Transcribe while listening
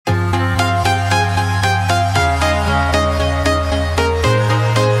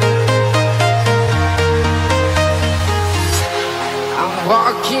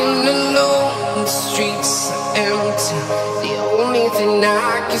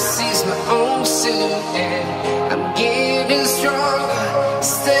can seize my own silhouette. I'm getting stronger,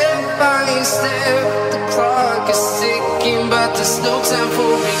 step by step. The clock is ticking, but there's no time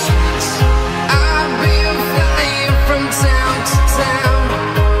for me. I've been flying from town to town,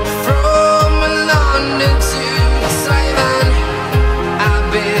 from London to Taiwan. I've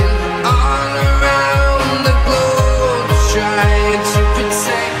been all around the globe, trying to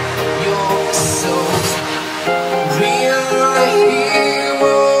protect your soul. We are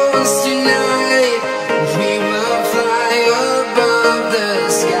heroes tonight. We will fly above the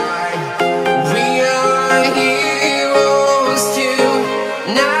sky. We are heroes tonight.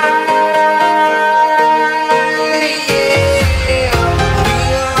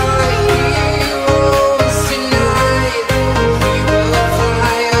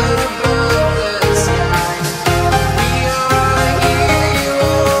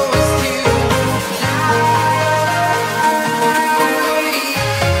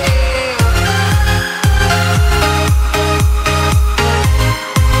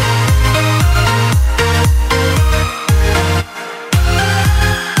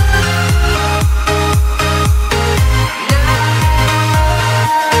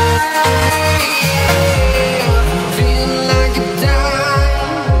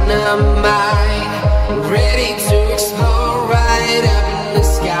 Ready to explore right up in the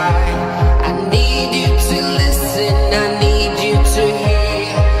sky. I need you to listen, I need you to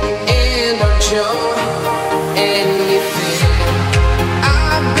hear, and don't show anything.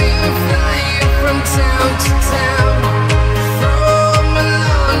 I've been flying from town to town, from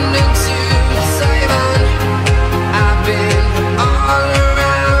London to Taiwan. I've been all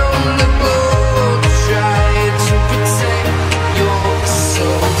around the globe, trying to protect your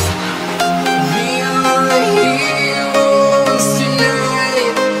soul. Heroes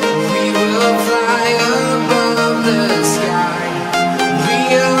tonight, we will fly above the sky. We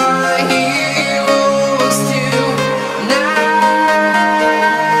are heroes tonight.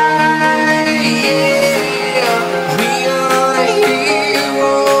 We are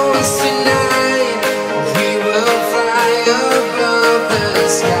heroes tonight. We will fly above the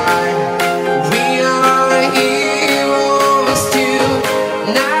sky. We are heroes tonight.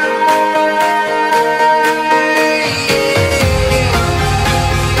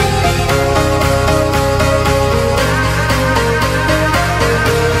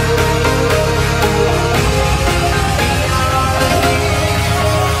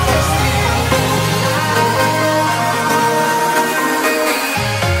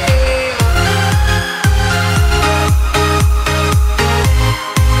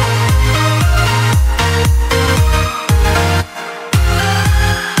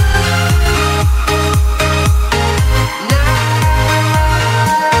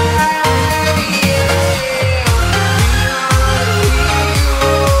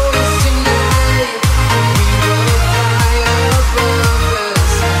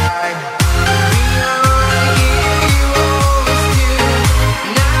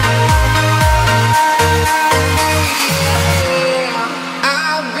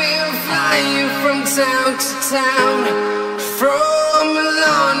 Town to town, from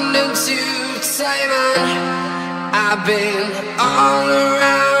London to Taiwan. I've been all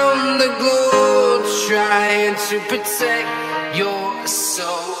around the globe, trying to protect your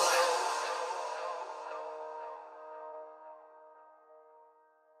soul.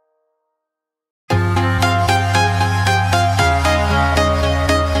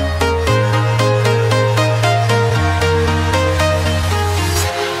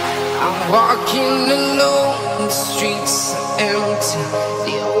 Walking alone, the streets are empty.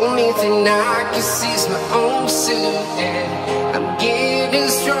 The only thing I can see is my own silhouette. I'm getting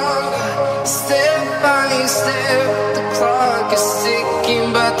stronger, step by step. The clock is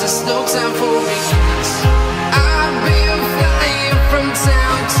ticking, but there's no time for me. I've been flying from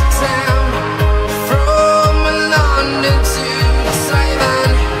town to town, from London to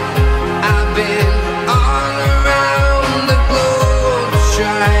Taiwan. I've been all around the globe,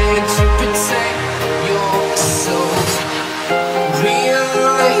 trying to protect your soul. We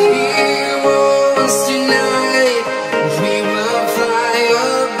are heroes tonight. We will fly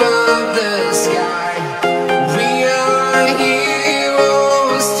above the sky. We are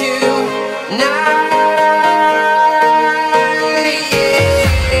heroes tonight.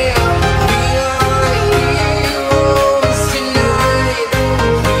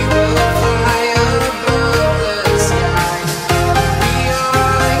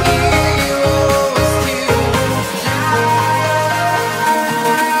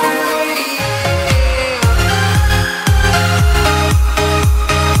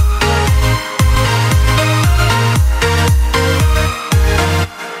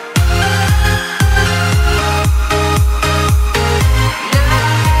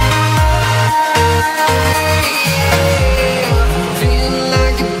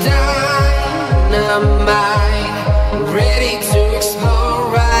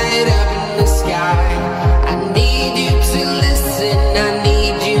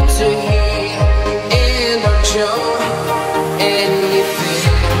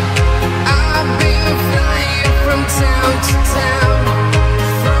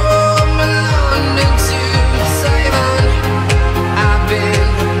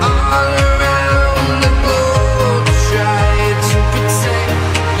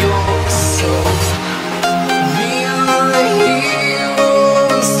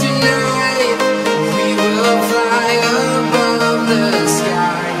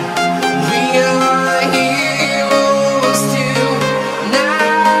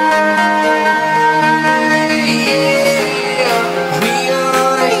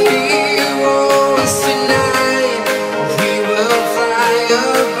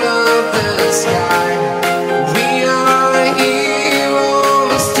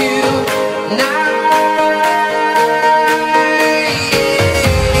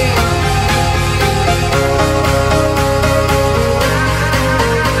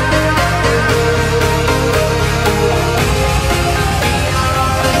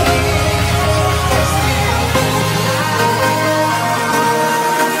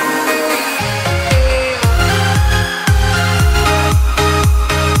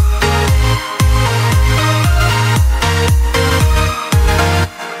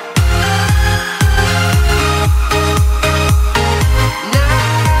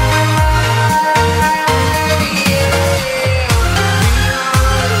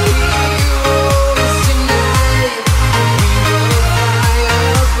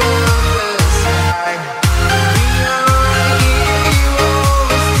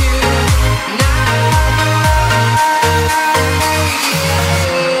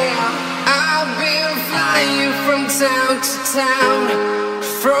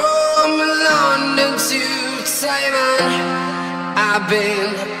 I've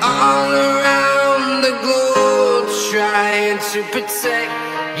been all around the globe trying to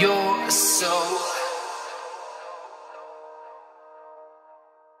protect your soul.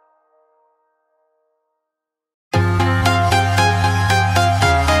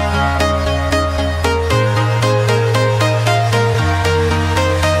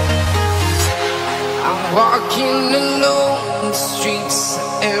 Walking alone, the streets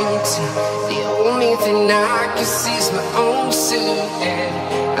are empty. The only thing I can see is my own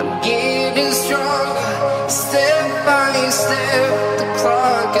silhouette. I'm getting stronger, step by step. The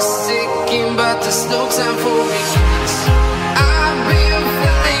clock is ticking, but there's no time for me.